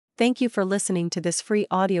Thank you for listening to this free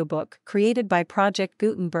audiobook created by Project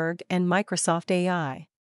Gutenberg and Microsoft AI.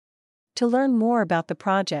 To learn more about the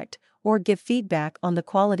project or give feedback on the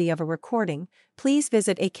quality of a recording, please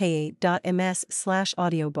visit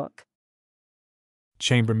aka.ms/audiobook.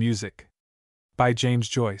 Chamber Music by James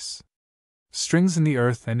Joyce. Strings in the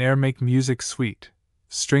earth and air make music sweet,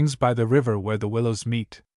 strings by the river where the willows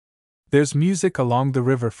meet. There's music along the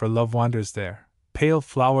river for love wanders there, pale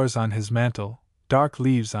flowers on his mantle, dark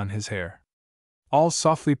leaves on his hair. All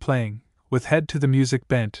softly playing, with head to the music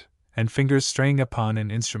bent, and fingers straying upon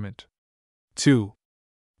an instrument. 2.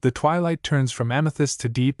 The twilight turns from amethyst to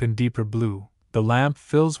deep and deeper blue, the lamp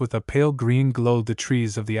fills with a pale green glow the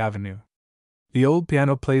trees of the avenue. The old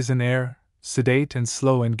piano plays an air, sedate and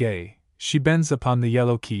slow and gay, she bends upon the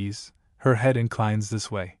yellow keys, her head inclines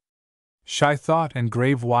this way. Shy thought and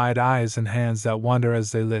grave wide eyes and hands that wander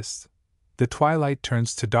as they list, the twilight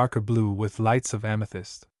turns to darker blue with lights of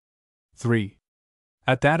amethyst. 3.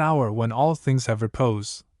 At that hour when all things have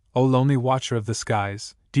repose, O lonely watcher of the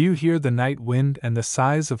skies, do you hear the night wind and the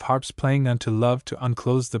sighs of harps playing unto love to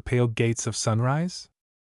unclose the pale gates of sunrise?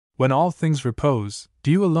 When all things repose, do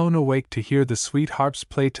you alone awake to hear the sweet harps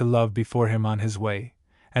play to love before him on his way,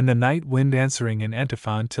 and the night wind answering in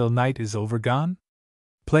antiphon till night is overgone?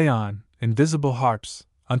 Play on, invisible harps,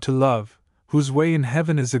 unto love, whose way in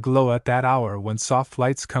heaven is aglow at that hour when soft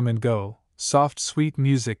lights come and go, soft sweet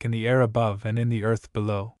music in the air above and in the earth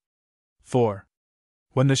below. 4.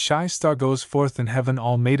 When the shy star goes forth in heaven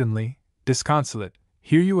all maidenly, disconsolate,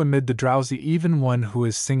 hear you amid the drowsy even one who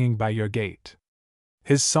is singing by your gate.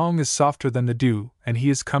 His song is softer than the dew, and he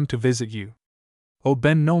is come to visit you. O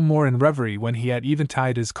bend no more in reverie when he at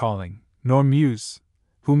eventide is calling, nor muse,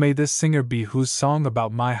 who may this singer be whose song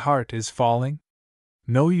about my heart is falling?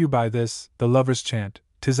 Know you by this, the lover's chant,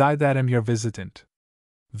 'tis I that am your visitant.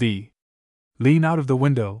 V. Lean out of the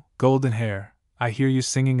window, golden hair, I hear you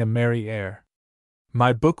singing a merry air.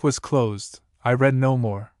 My book was closed, I read no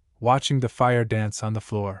more, watching the fire dance on the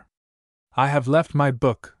floor. I have left my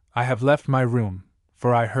book, I have left my room,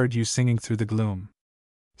 for I heard you singing through the gloom.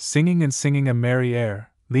 Singing and singing a merry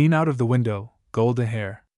air, lean out of the window, golden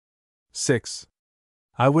hair. 6.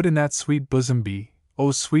 I would in that sweet bosom be,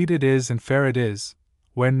 oh sweet it is and fair it is,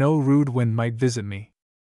 where no rude wind might visit me.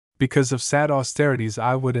 Because of sad austerities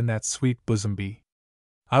I would in that sweet bosom be.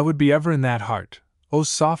 I would be ever in that heart, oh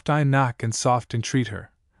soft I knock and soft entreat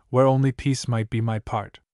her, where only peace might be my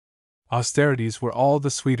part. Austerities were all the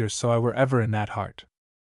sweeter so I were ever in that heart.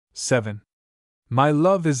 7. My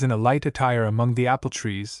love is in a light attire among the apple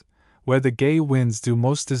trees, where the gay winds do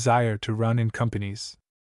most desire to run in companies.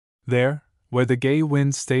 There, where the gay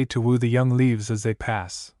winds stay to woo the young leaves as they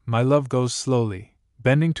pass, my love goes slowly,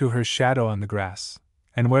 bending to her shadow on the grass,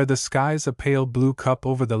 and where the sky's a pale blue cup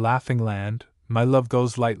over the laughing land, my love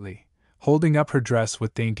goes lightly, holding up her dress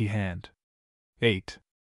with dainty hand. 8.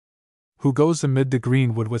 Who goes amid the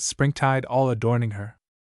greenwood with springtide all adorning her?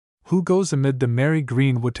 Who goes amid the merry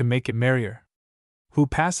greenwood to make it merrier? Who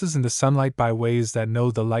passes in the sunlight by ways that know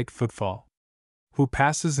the light footfall? Who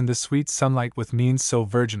passes in the sweet sunlight with means so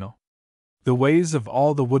virginal? The ways of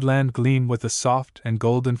all the woodland gleam with a soft and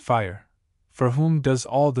golden fire. For whom does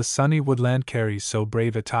all the sunny woodland carry so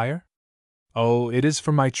brave attire? Oh, it is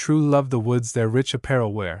for my true love the woods their rich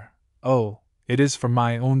apparel wear. Oh, it is for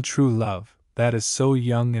my own true love, that is so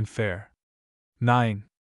young and fair. 9.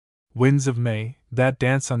 Winds of May, that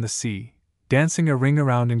dance on the sea, dancing a ring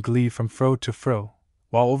around in glee from fro to fro,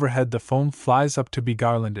 while overhead the foam flies up to be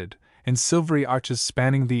garlanded, in silvery arches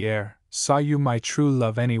spanning the air, saw you my true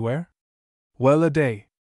love anywhere? Well a day!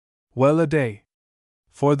 Well a day!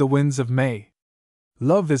 For the winds of May!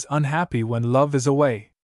 Love is unhappy when love is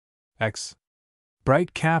away! X.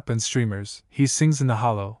 Bright cap and streamers, he sings in the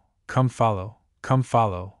hollow, come follow,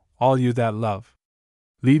 all you that love.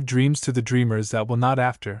 Leave dreams to the dreamers that will not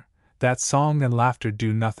after, that song and laughter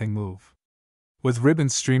do nothing move. With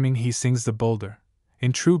ribbons streaming he sings the bolder,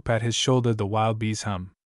 in troop at his shoulder the wild bees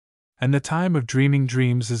hum. And the time of dreaming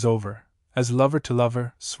dreams is over, as lover to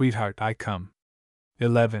lover, sweetheart, I come.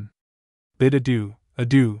 11. Bid adieu,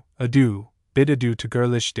 adieu, adieu, bid adieu to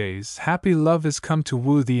girlish days. Happy love is come to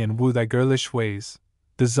woo thee and woo thy girlish ways.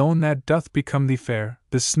 The zone that doth become thee fair,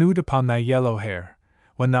 the snood upon thy yellow hair.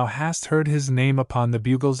 When thou hast heard his name upon the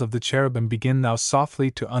bugles of the cherubim, begin thou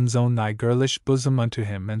softly to unzone thy girlish bosom unto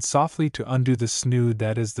him, and softly to undo the snood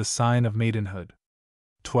that is the sign of maidenhood.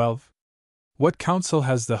 12. What counsel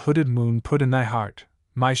has the hooded moon put in thy heart,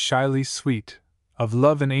 my shyly sweet, of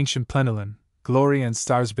love and ancient plenilune, glory and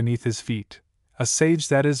stars beneath his feet, a sage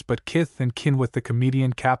that is but kith and kin with the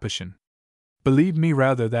comedian Capuchin? Believe me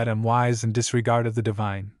rather that am wise in disregard of the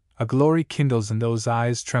divine, a glory kindles in those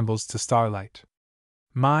eyes, trembles to starlight.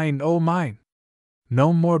 Mine, oh mine!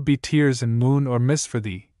 No more be tears and moon or mist for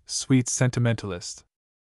thee, sweet sentimentalist.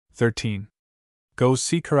 13. Go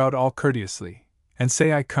seek her out all courteously, and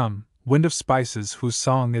say I come, wind of spices whose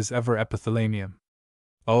song is ever epithalamium.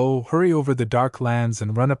 Oh, hurry over the dark lands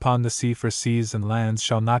and run upon the sea, for seas and lands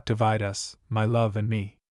shall not divide us, my love and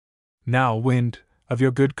me. Now, wind, of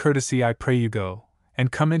your good courtesy I pray you go,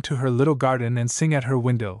 and come into her little garden and sing at her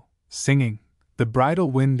window, singing, the bridal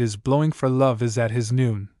wind is blowing for love is at his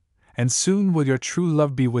noon, and soon will your true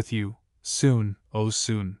love be with you, soon, oh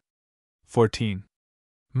soon. 14.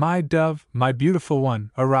 My dove, my beautiful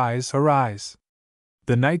one, arise, arise!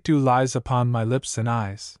 The night dew lies upon my lips and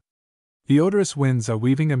eyes. The odorous winds are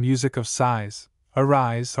weaving a music of sighs.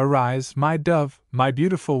 Arise, arise, my dove, my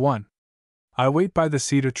beautiful one! I wait by the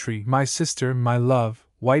cedar tree, my sister, my love,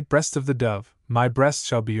 white breast of the dove, my breast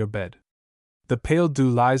shall be your bed. The pale dew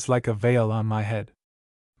lies like a veil on my head.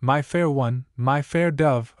 My fair one, my fair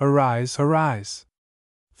dove, arise, arise!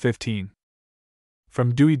 15.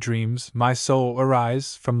 From dewy dreams, my soul,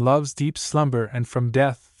 arise, from love's deep slumber and from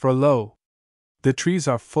death, for lo! The trees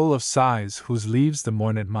are full of sighs whose leaves the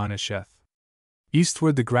morn admonisheth.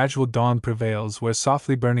 Eastward the gradual dawn prevails where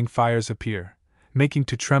softly burning fires appear, making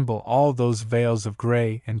to tremble all those veils of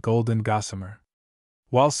grey and golden gossamer.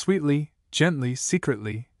 While sweetly, gently,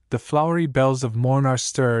 secretly, the flowery bells of morn are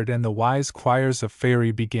stirred and the wise choirs of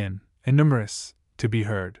faery begin, innumerous, to be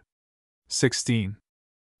heard. 16.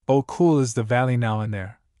 Oh, cool is the valley now and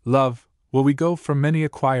there, love, will we go, for many a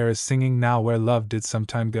choir is singing now where love did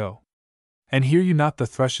sometime go. And hear you not the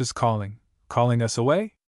thrushes calling, calling us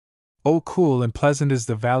away? Oh, cool and pleasant is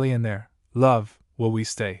the valley and there, love, will we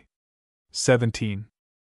stay. 17.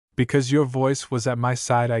 Because your voice was at my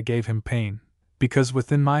side I gave him pain, because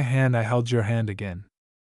within my hand I held your hand again.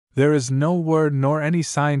 There is no word nor any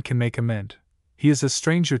sign can make amend, he is a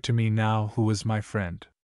stranger to me now who was my friend.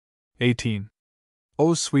 18.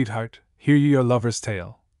 O sweetheart, hear ye your lover's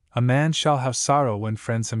tale, a man shall have sorrow when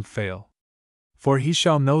friends him fail. For he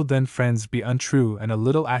shall know then friends be untrue and a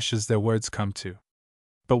little ashes their words come to.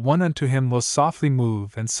 But one unto him will softly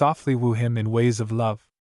move and softly woo him in ways of love.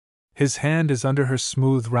 His hand is under her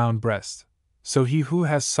smooth round breast, so he who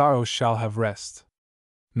has sorrow shall have rest.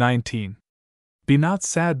 19. Be not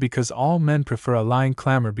sad because all men prefer a lying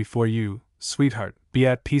clamor before you, sweetheart, be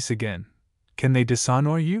at peace again. Can they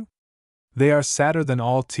dishonor you? They are sadder than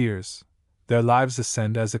all tears, their lives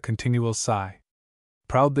ascend as a continual sigh.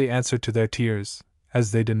 Proudly answer to their tears,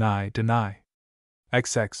 as they deny.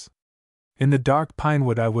 XX. In the dark pine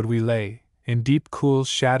wood I would we lay, in deep cool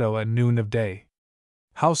shadow at noon of day.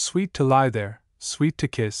 How sweet to lie there, sweet to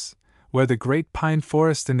kiss, where the great pine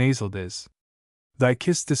forest enazled is. Thy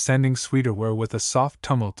kiss descending sweeter were with a soft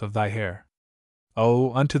tumult of thy hair.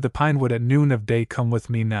 Oh, unto the pine wood at noon of day come with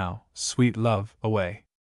me now, sweet love, away.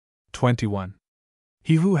 21.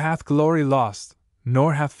 He who hath glory lost,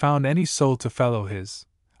 nor hath found any soul to fellow his,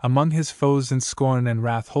 among his foes in scorn and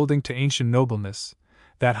wrath holding to ancient nobleness,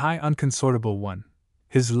 that high unconsortable one,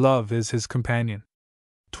 his love is his companion.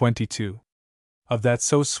 22. Of that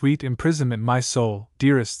so sweet imprisonment my soul,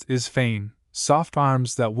 dearest, is fain, soft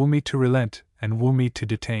arms that woo me to relent, and woo me to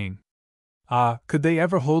detain. Ah, could they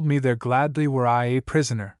ever hold me there gladly were I a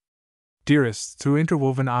prisoner? Dearest, through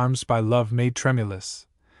interwoven arms by love made tremulous,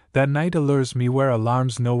 that night allures me where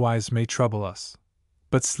alarms nowise may trouble us.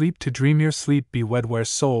 But sleep to dream your sleep be wed where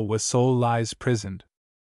soul with soul lies prisoned.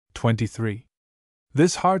 23.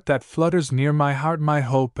 This heart that flutters near my heart my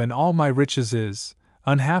hope and all my riches is,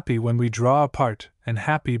 unhappy when we draw apart, and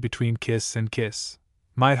happy between kiss and kiss.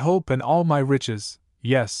 My hope and all my riches,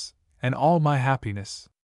 yes, and all my happiness.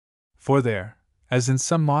 For there, as in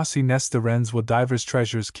some mossy nest the wrens will divers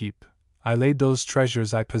treasures keep, I laid those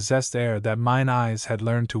treasures I possessed ere that mine eyes had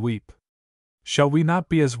learned to weep. Shall we not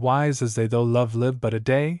be as wise as they though love live but a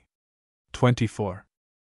day? 24.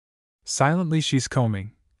 Silently she's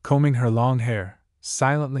combing her long hair,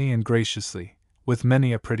 silently and graciously, with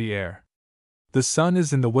many a pretty air. The sun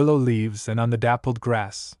is in the willow leaves and on the dappled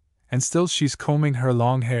grass, and still she's combing her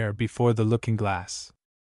long hair before the looking glass.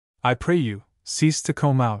 I pray you, cease to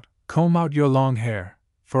comb out your long hair,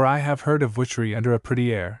 for I have heard of witchery under a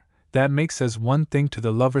pretty air, that makes as one thing to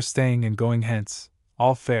the lover staying and going hence,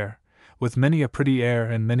 all fair, with many a pretty air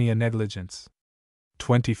and many a negligence.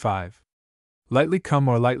 25. Lightly come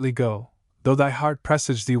or lightly go, though thy heart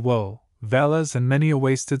presage thee woe, Velas and many a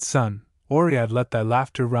wasted sun, Oread let thy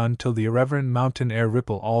laughter run till the irreverent mountain air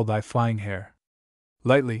ripple all thy flying hair.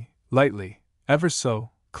 Lightly, lightly, ever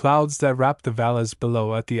so, clouds that wrap the valleys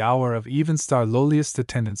below at the hour of evenstar lowliest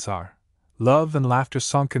attendants are, love and laughter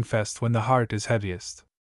song confessed when the heart is heaviest.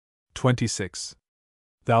 26.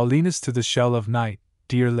 Thou leanest to the shell of night,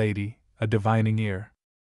 dear lady, a divining ear.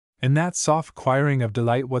 In that soft choiring of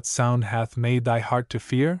delight what sound hath made thy heart to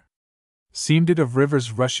fear? Seemed it of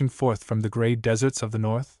rivers rushing forth from the grey deserts of the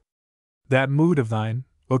north? That mood of thine,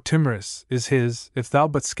 O timorous, is his, if thou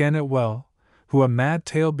but scan it well, who a mad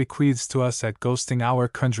tale bequeaths to us at ghosting hour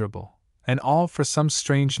conjurable, and all for some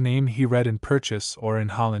strange name he read in Purchas or in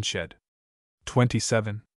Holinshed.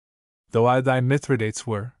 27. Though I thy Mithridates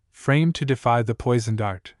were, framed to defy the poisoned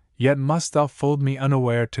dart, yet must thou fold me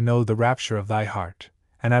unaware to know the rapture of thy heart,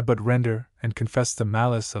 and I but render and confess the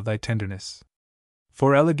malice of thy tenderness.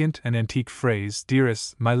 For elegant and antique phrase,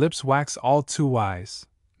 dearest, my lips wax all too wise,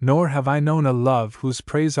 nor have I known a love whose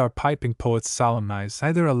praise our piping poets solemnize,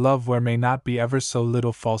 either a love where may not be ever so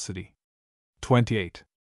little falsity. 28.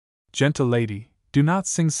 Gentle lady, do not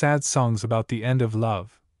sing sad songs about the end of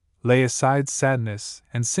love. Lay aside sadness,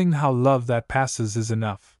 and sing how love that passes is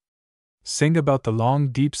enough. Sing about the long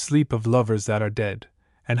deep sleep of lovers that are dead,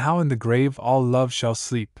 and how in the grave all love shall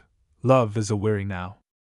sleep. Love is aweary now.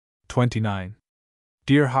 29.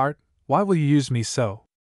 Dear heart, why will you use me so?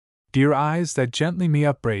 Dear eyes that gently me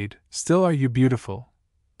upbraid, still are you beautiful.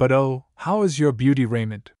 But oh, how is your beauty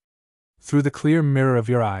raiment? Through the clear mirror of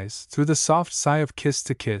your eyes, through the soft sigh of kiss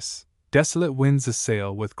to kiss, desolate winds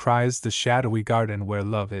assail with cries the shadowy garden where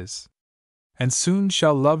love is. And soon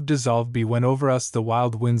shall love dissolve be when over us the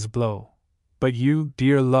wild winds blow. But you,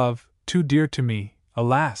 dear love, too dear to me,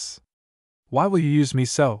 alas! Why will you use me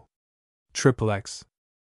so? XXX.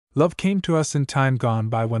 Love came to us in time gone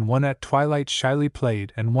by when one at twilight shyly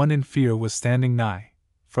played and one in fear was standing nigh,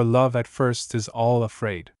 for love at first is all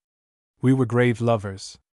afraid. We were grave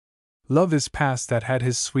lovers. Love is past that had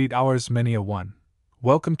his sweet hours many a one.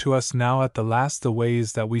 Welcome to us now at the last the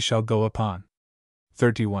ways that we shall go upon.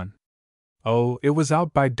 31. Oh, it was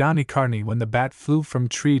out by Donnycarney when the bat flew from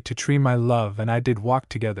tree to tree my love and I did walk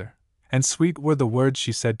together, and sweet were the words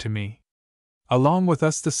she said to me. Along with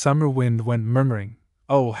us the summer wind went murmuring,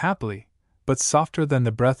 oh, happily, but softer than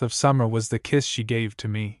the breath of summer was the kiss she gave to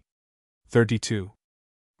me. 32.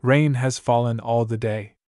 Rain has fallen all the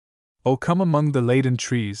day. Oh, come among the laden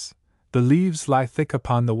trees, the leaves lie thick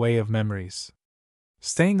upon the way of memories.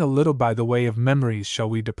 Staying a little by the way of memories shall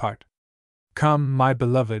we depart. Come, my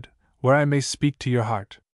beloved, where I may speak to your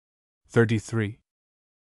heart. 33.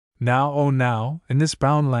 Now, oh now, in this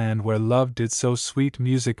brown land where love did so sweet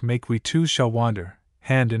music make we two shall wander,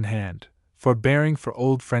 hand in hand, forbearing for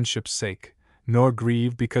old friendship's sake, nor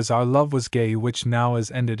grieve because our love was gay which now is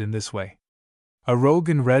ended in this way. A rogue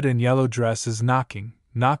in red and yellow dress is knocking,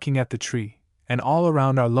 knocking at the tree, and all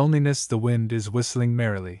around our loneliness the wind is whistling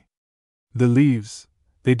merrily. The leaves,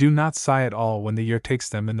 they do not sigh at all when the year takes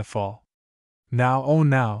them in the fall. Now, oh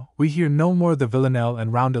now, we hear no more the villanelle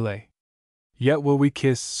and roundelay. Yet will we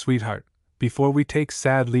kiss, sweetheart, before we take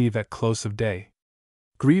sad leave at close of day.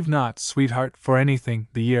 Grieve not, sweetheart, for anything,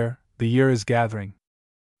 the year is gathering.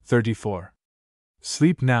 34.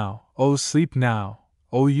 Sleep now,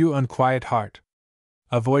 oh you unquiet heart.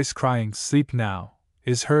 A voice crying, sleep now,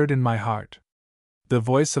 is heard in my heart. The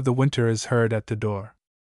voice of the winter is heard at the door.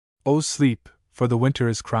 Oh sleep, for the winter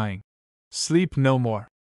is crying. Sleep no more.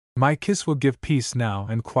 My kiss will give peace now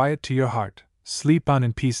and quiet to your heart. Sleep on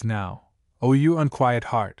in peace now, oh you unquiet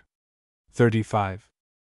heart. 35.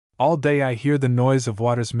 All day I hear the noise of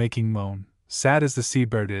waters making moan, sad as the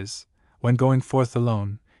seabird is, when going forth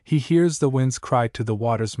alone, he hears the winds cry to the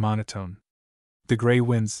waters monotone. The grey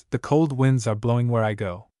winds, the cold winds are blowing where I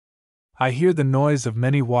go. I hear the noise of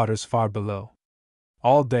many waters far below.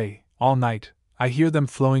 All day, all night, I hear them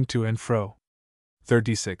flowing to and fro.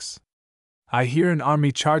 36. I hear an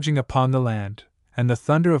army charging upon the land, and the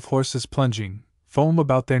thunder of horses plunging, foam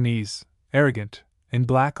about their knees, arrogant, in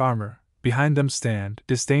black armor, behind them stand,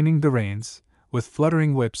 disdaining the reins, with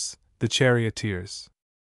fluttering whips, the charioteers.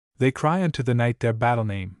 They cry unto the night their battle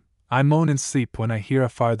name, I moan in sleep when I hear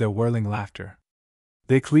afar their whirling laughter.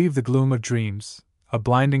 They cleave the gloom of dreams, a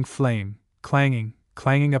blinding flame, clanging,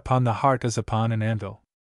 clanging upon the heart as upon an anvil.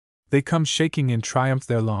 They come shaking in triumph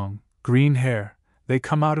their long, green hair, they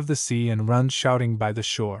come out of the sea and run shouting by the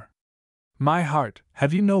shore. My heart,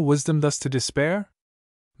 have you no wisdom thus to despair?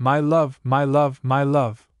 My love, my love, my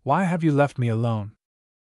love, why have you left me alone?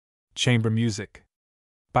 Chamber Music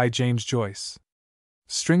by James Joyce.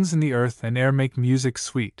 Strings in the earth and air make music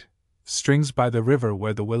sweet, strings by the river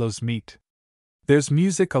where the willows meet. There's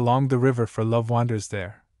music along the river for love wanders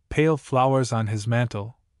there, pale flowers on his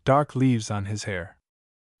mantle, dark leaves on his hair.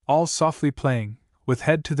 All softly playing, with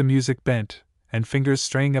head to the music bent, and fingers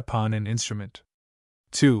straying upon an instrument.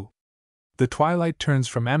 2. The twilight turns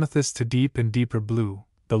from amethyst to deep and deeper blue,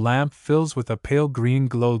 The lamp fills with a pale green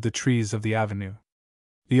glow the trees of the avenue.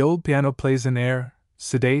 The old piano plays an air,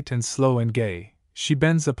 sedate and slow and gay. She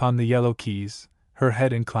bends upon the yellow keys, her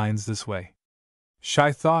head inclines this way.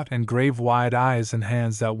 Shy thought and grave wide eyes and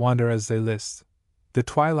hands that wander as they list. The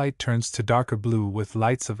twilight turns to darker blue with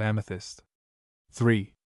lights of amethyst.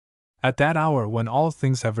 3. At that hour when all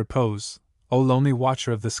things have repose, O lonely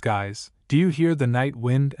watcher of the skies, do you hear the night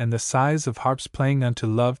wind and the sighs of harps playing unto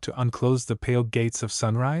love to unclose the pale gates of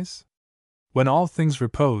sunrise? When all things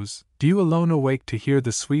repose, do you alone awake to hear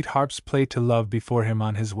the sweet harps play to love before him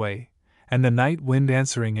on his way, and the night wind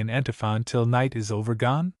answering in antiphon till night is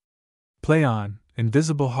overgone? Play on,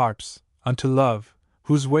 invisible harps, unto love,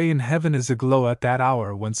 whose way in heaven is aglow at that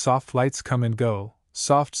hour when soft lights come and go,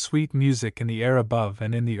 soft sweet music in the air above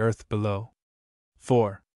and in the earth below.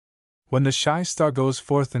 4. When the shy star goes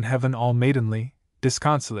forth in heaven all maidenly,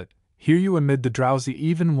 disconsolate, hear you amid the drowsy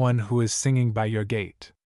even one who is singing by your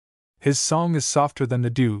gate. His song is softer than the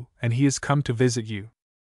dew, and he is come to visit you.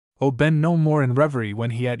 O bend no more in reverie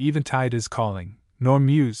when he at eventide is calling, nor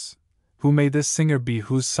muse, who may this singer be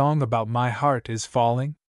whose song about my heart is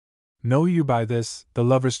falling? Know you by this, the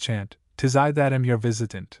lover's chant, 'tis I that am your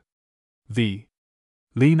visitant. V.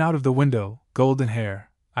 Lean out of the window, golden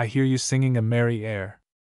hair, I hear you singing a merry air.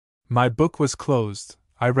 My book was closed,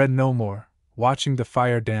 I read no more, watching the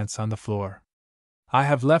fire dance on the floor. I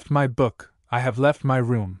have left my book, I have left my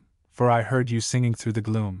room, for I heard you singing through the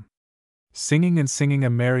gloom. Singing and singing a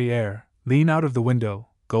merry air, lean out of the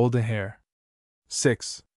window, golden hair.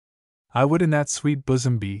 6. I would in that sweet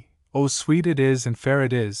bosom be, oh sweet it is and fair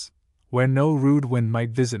it is, where no rude wind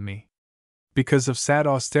might visit me. Because of sad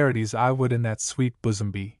austerities I would in that sweet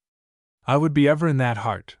bosom be. I would be ever in that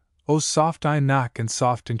heart, oh soft I knock and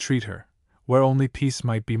soft entreat her, where only peace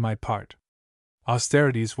might be my part.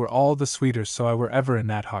 Austerities were all the sweeter so I were ever in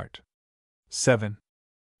that heart. 7.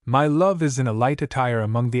 My love is in a light attire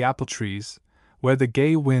among the apple trees, where the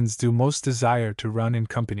gay winds do most desire to run in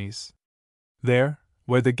companies. There,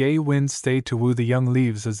 where the gay winds stay to woo the young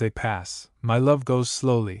leaves as they pass, my love goes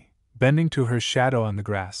slowly, bending to her shadow on the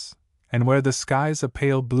grass, and where the sky's a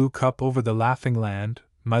pale blue cup over the laughing land,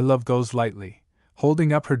 my love goes lightly,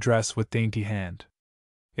 holding up her dress with dainty hand.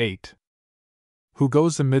 8. Who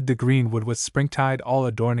goes amid the greenwood with springtide all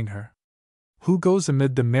adorning her? Who goes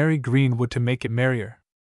amid the merry greenwood to make it merrier?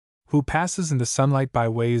 Who passes in the sunlight by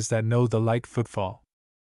ways that know the light footfall?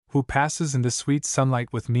 Who passes in the sweet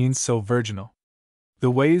sunlight with means so virginal?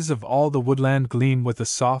 The ways of all the woodland gleam with a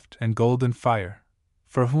soft and golden fire.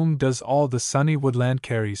 For whom does all the sunny woodland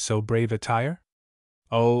carry so brave attire?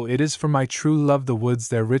 Oh, it is for my true love the woods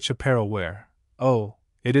their rich apparel wear. Oh,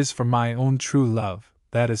 it is for my own true love,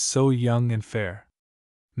 that is so young and fair.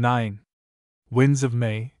 9. Winds of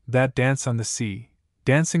May, that dance on the sea,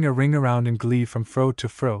 dancing a ring around in glee from fro to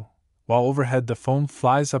fro, while overhead the foam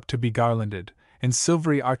flies up to be garlanded, in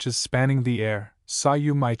silvery arches spanning the air, saw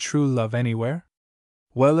you my true love anywhere?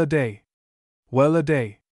 Well a day! Well a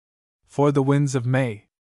day! For the winds of May!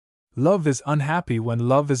 Love is unhappy when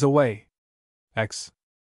love is away! X.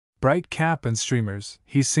 Bright cap and streamers,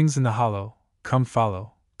 he sings in the hollow, come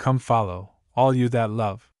follow, all you that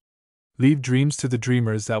love. Leave dreams to the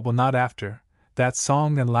dreamers that will not after, that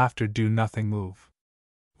song and laughter do nothing move.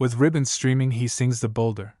 With ribbons streaming he sings the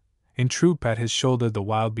bolder, in troop at his shoulder the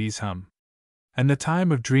wild bees hum. And the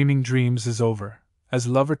time of dreaming dreams is over, as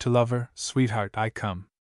lover to lover, sweetheart, I come.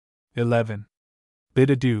 11. Bid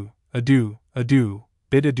adieu, adieu, adieu,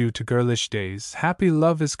 bid adieu to girlish days. Happy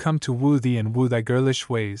love is come to woo thee and woo thy girlish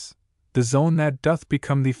ways. The zone that doth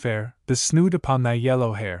become thee fair, the snood upon thy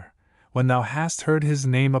yellow hair. When thou hast heard his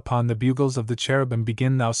name upon the bugles of the cherubim,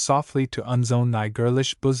 begin thou softly to unzone thy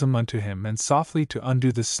girlish bosom unto him, and softly to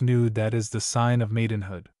undo the snood that is the sign of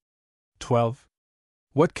maidenhood. 12.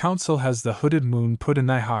 What counsel has the hooded moon put in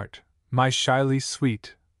thy heart, my shyly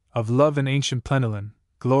sweet, of love and ancient plenilune,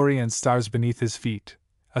 glory and stars beneath his feet,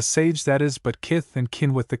 a sage that is but kith and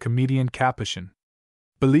kin with the comedian Capuchin?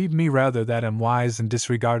 Believe me rather that am wise in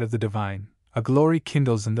disregard of the divine, a glory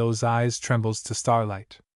kindles in those eyes, trembles to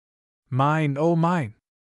starlight. Mine, oh mine!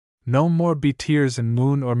 No more be tears and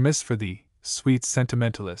moon or mist for thee, sweet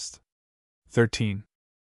sentimentalist. 13.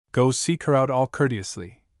 Go seek her out all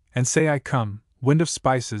courteously, and say I come, wind of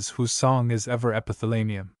spices whose song is ever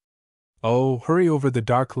epithalamium. Oh, hurry over the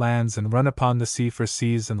dark lands and run upon the sea, for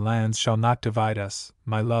seas and lands shall not divide us,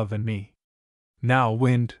 my love and me. Now,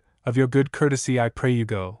 wind, of your good courtesy I pray you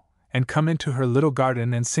go, and come into her little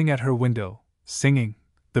garden and sing at her window, singing,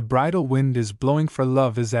 the bridal wind is blowing for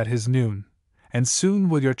love is at his noon, and soon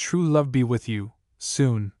will your true love be with you,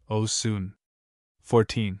 soon, oh soon.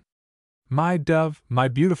 14. My dove, my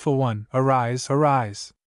beautiful one, arise,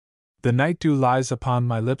 arise! The night dew lies upon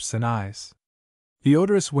my lips and eyes. The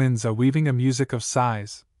odorous winds are weaving a music of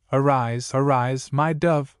sighs. Arise, arise, my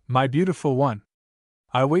dove, my beautiful one.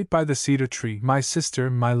 I wait by the cedar tree, my sister,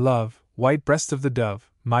 my love, white breast of the dove,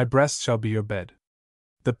 my breast shall be your bed.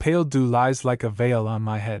 The pale dew lies like a veil on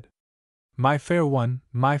my head. My fair one,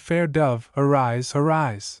 my fair dove, arise,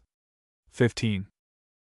 arise. 15.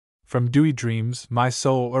 From dewy dreams, my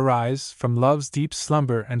soul, arise, from love's deep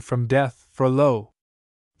slumber and from death, for lo!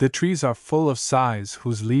 The trees are full of sighs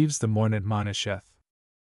whose leaves the morn admonisheth.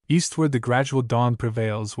 Eastward the gradual dawn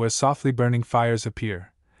prevails where softly burning fires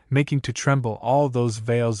appear, making to tremble all those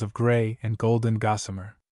veils of grey and golden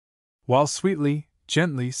gossamer. While sweetly,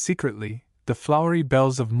 gently, secretly, the flowery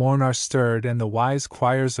bells of morn are stirred and the wise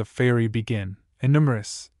choirs of faery begin,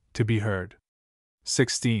 innumerous, to be heard.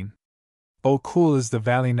 16. Oh, cool is the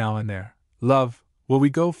valley now and there, love, will we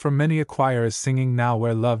go, for many a choir is singing now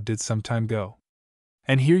where love did sometime go.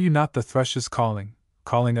 And hear you not the thrushes calling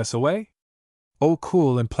us away? Oh,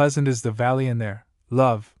 cool and pleasant is the valley and there,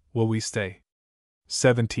 love, will we stay.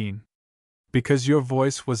 17. Because your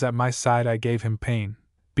voice was at my side I gave him pain,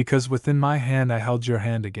 because within my hand I held your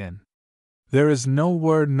hand again. There is no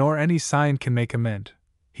word nor any sign can make amend,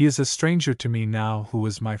 he is a stranger to me now who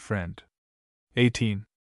was my friend. 18.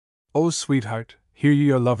 O sweetheart, hear ye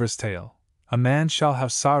your lover's tale, a man shall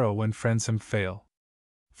have sorrow when friends him fail.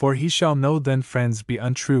 For he shall know then friends be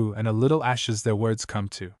untrue and a little ashes their words come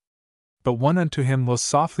to. But one unto him will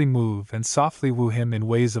softly move and softly woo him in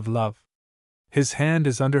ways of love. His hand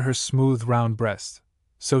is under her smooth round breast,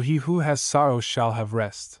 so he who has sorrow shall have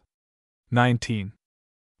rest. 19.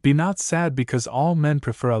 Be not sad because all men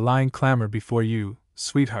prefer a lying clamor before you,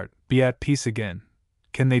 sweetheart, be at peace again.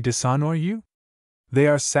 Can they dishonor you? They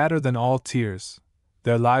are sadder than all tears,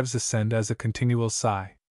 their lives ascend as a continual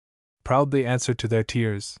sigh. Proudly answer to their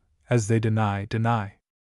tears, as they deny.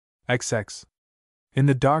 XX. In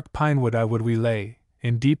the dark pine wood I would we lay,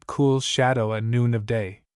 in deep cool shadow at noon of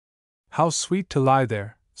day. How sweet to lie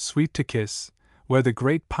there, sweet to kiss, where the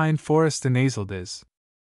great pine forest enazled is.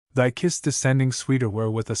 Thy kiss descending sweeter were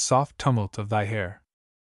with a soft tumult of thy hair.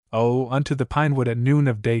 Oh, unto the pine wood at noon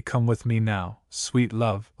of day come with me now, sweet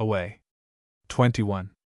love, away.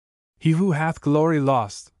 21. He who hath glory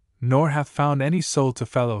lost, nor hath found any soul to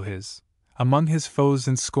fellow his, among his foes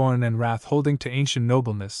in scorn and wrath holding to ancient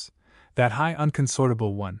nobleness, that high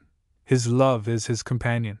unconsortable one, his love is his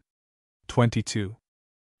companion. 22.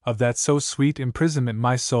 Of that so sweet imprisonment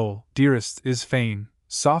my soul, dearest, is fain,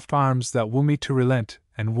 soft arms that woo me to relent,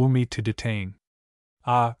 and woo me to detain.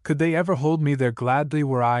 Ah, could they ever hold me there gladly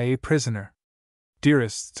were I a prisoner!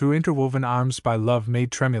 Dearest, through interwoven arms by love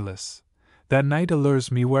made tremulous, that night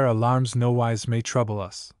allures me where alarms nowise may trouble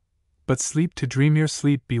us. But sleep to dream your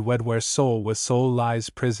sleep be wed where soul with soul lies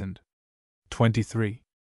prisoned. 23.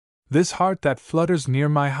 This heart that flutters near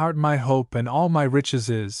my heart my hope and all my riches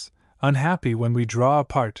is, unhappy when we draw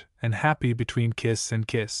apart, and happy between kiss and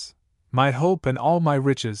kiss. My hope and all my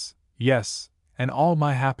riches, yes, and all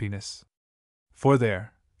my happiness. For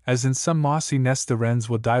there, as in some mossy nest the wrens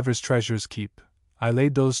will divers treasures keep, I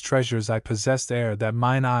laid those treasures I possessed ere that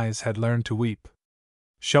mine eyes had learned to weep.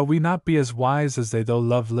 Shall we not be as wise as they though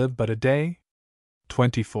love live but a day?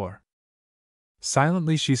 24.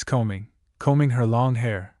 Silently she's combing her long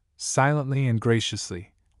hair, silently and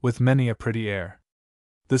graciously, with many a pretty air.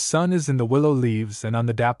 The sun is in the willow leaves and on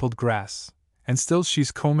the dappled grass, and still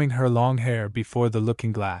she's combing her long hair before the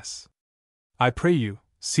looking glass. I pray you,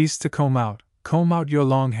 cease to comb out your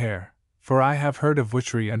long hair, for I have heard of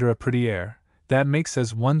witchery under a pretty air, that makes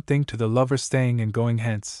as one thing to the lover staying and going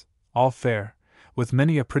hence, all fair, with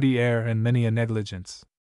many a pretty air and many a negligence.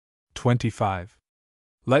 25.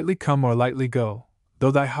 Lightly come or lightly go,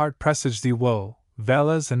 though thy heart presage thee woe,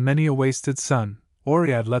 Velas and many a wasted sun,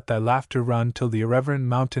 Oread let thy laughter run till the irreverent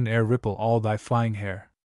mountain air ripple all thy flying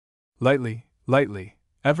hair. Lightly, lightly,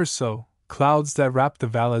 ever so, clouds that wrap the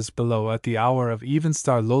valleys below at the hour of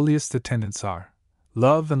evenstar lowliest attendants are,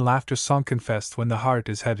 love and laughter song confessed when the heart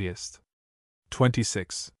is heaviest.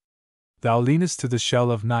 26. Thou leanest to the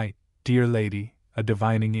shell of night, dear lady, a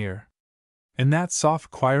divining ear. In that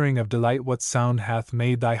soft choiring of delight what sound hath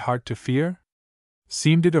made thy heart to fear?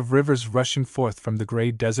 Seemed it of rivers rushing forth from the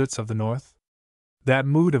grey deserts of the north? That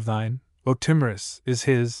mood of thine, O timorous, is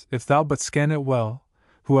his, if thou but scan it well,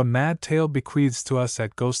 who a mad tale bequeaths to us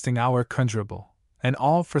at ghosting hour conjurable, and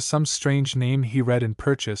all for some strange name he read in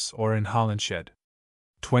Purchas or in Holinshed.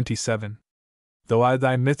 27. Though I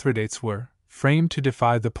thy Mithridates were, framed to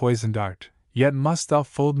defy the poisoned dart, yet must thou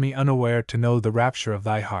fold me unaware to know the rapture of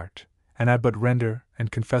thy heart, and I but render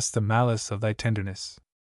and confess the malice of thy tenderness.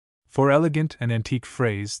 For elegant and antique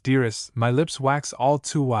phrase, dearest, my lips wax all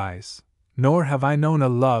too wise, nor have I known a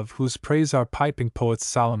love whose praise our piping poets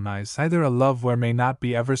solemnize, either a love where may not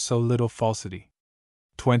be ever so little falsity.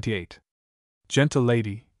 28. Gentle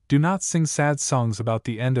lady, do not sing sad songs about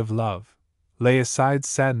the end of love. Lay aside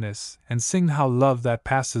sadness, and sing how love that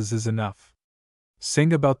passes is enough.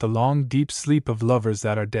 Sing about the long deep sleep of lovers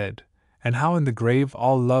that are dead, and how in the grave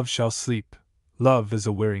all love shall sleep. Love is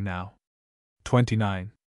a-weary now.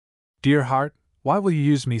 29. Dear heart, why will you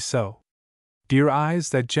use me so? Dear eyes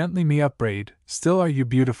that gently me upbraid, still are you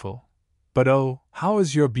beautiful. But oh, how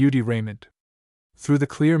is your beauty raiment? Through the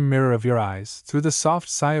clear mirror of your eyes, through the soft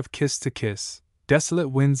sigh of kiss to kiss, desolate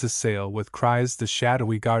winds assail with cries the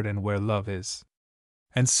shadowy garden where love is.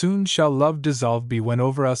 And soon shall love dissolve be when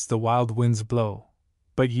over us the wild winds blow.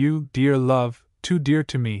 But you, dear love, too dear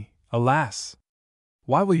to me, alas!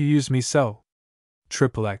 Why will you use me so?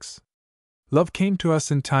 XXX. Love came to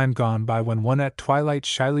us in time gone by when one at twilight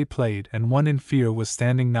shyly played and one in fear was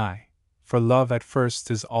standing nigh, for love at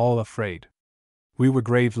first is all afraid. We were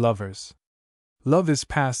grave lovers. Love is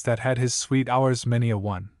past that had his sweet hours many a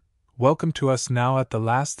one. Welcome to us now at the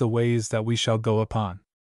last the ways that we shall go upon.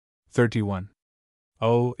 31.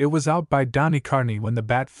 Oh, it was out by Donnycarney when the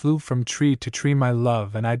bat flew from tree to tree, my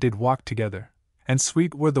love and I did walk together, and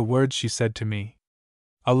sweet were the words she said to me.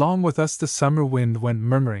 Along with us the summer wind went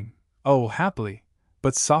murmuring, oh, happily,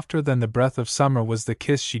 but softer than the breath of summer was the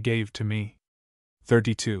kiss she gave to me.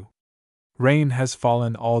 32. Rain has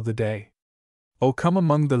fallen all the day. Oh, come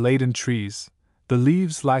among the laden trees, the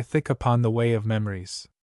leaves lie thick upon the way of memories.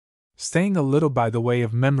 Staying a little by the way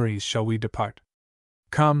of memories shall we depart.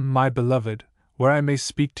 Come, my beloved, where I may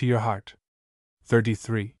speak to your heart.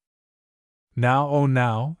 33. Now, oh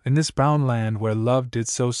now, in this brown land where love did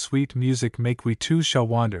so sweet music make, we two shall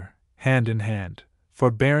wander, hand in hand,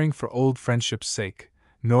 forbearing for old friendship's sake,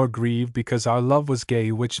 nor grieve because our love was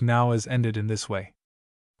gay, which now is ended in this way.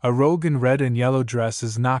 A rogue in red and yellow dress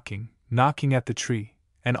is knocking, knocking at the tree,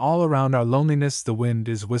 and all around our loneliness the wind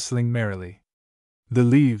is whistling merrily. The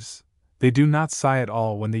leaves, they do not sigh at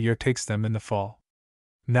all when the year takes them in the fall.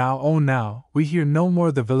 Now, oh now, we hear no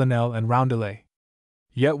more the villanelle and roundelay.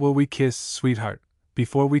 Yet will we kiss, sweetheart,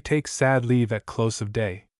 before we take sad leave at close of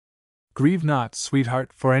day. Grieve not,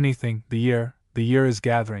 sweetheart, for anything, the year is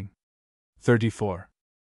gathering. 34.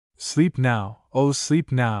 Sleep now,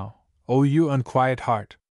 oh you unquiet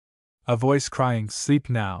heart. A voice crying, sleep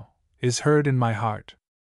now, is heard in my heart.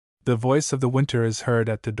 The voice of the winter is heard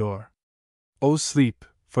at the door. Oh sleep,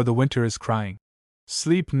 for the winter is crying.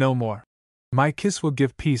 Sleep no more. My kiss will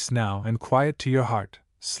give peace now and quiet to your heart.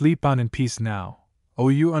 Sleep on in peace now, oh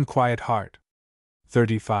you unquiet heart.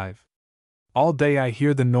 35. All day I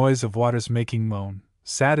hear the noise of waters making moan.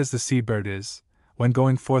 Sad as the seabird is, when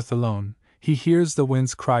going forth alone, he hears the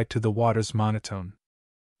winds cry to the waters monotone.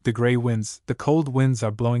 The grey winds, the cold winds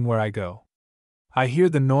are blowing where I go. I hear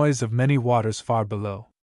the noise of many waters far below.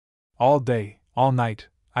 All day, all night,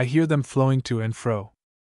 I hear them flowing to and fro.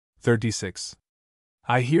 36.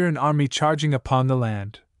 I hear an army charging upon the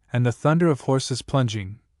land, and the thunder of horses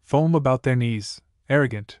plunging, foam about their knees,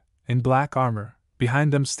 arrogant, in black armor,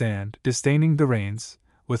 behind them stand, disdaining the reins,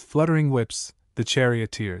 with fluttering whips, the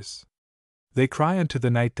charioteers. They cry unto the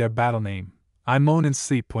night their battle name, I moan in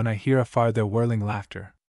sleep when I hear afar their whirling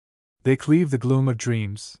laughter. They cleave the gloom of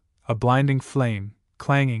dreams, a blinding flame,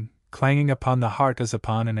 clanging, clanging upon the heart as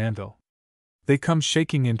upon an anvil. They come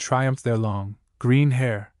shaking in triumph their long, green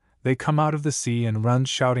hair, they come out of the sea and run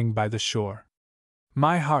shouting by the shore.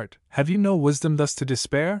 My heart, have you no wisdom thus to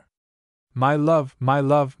despair? My love, my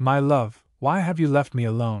love, my love, why have you left me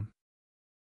alone?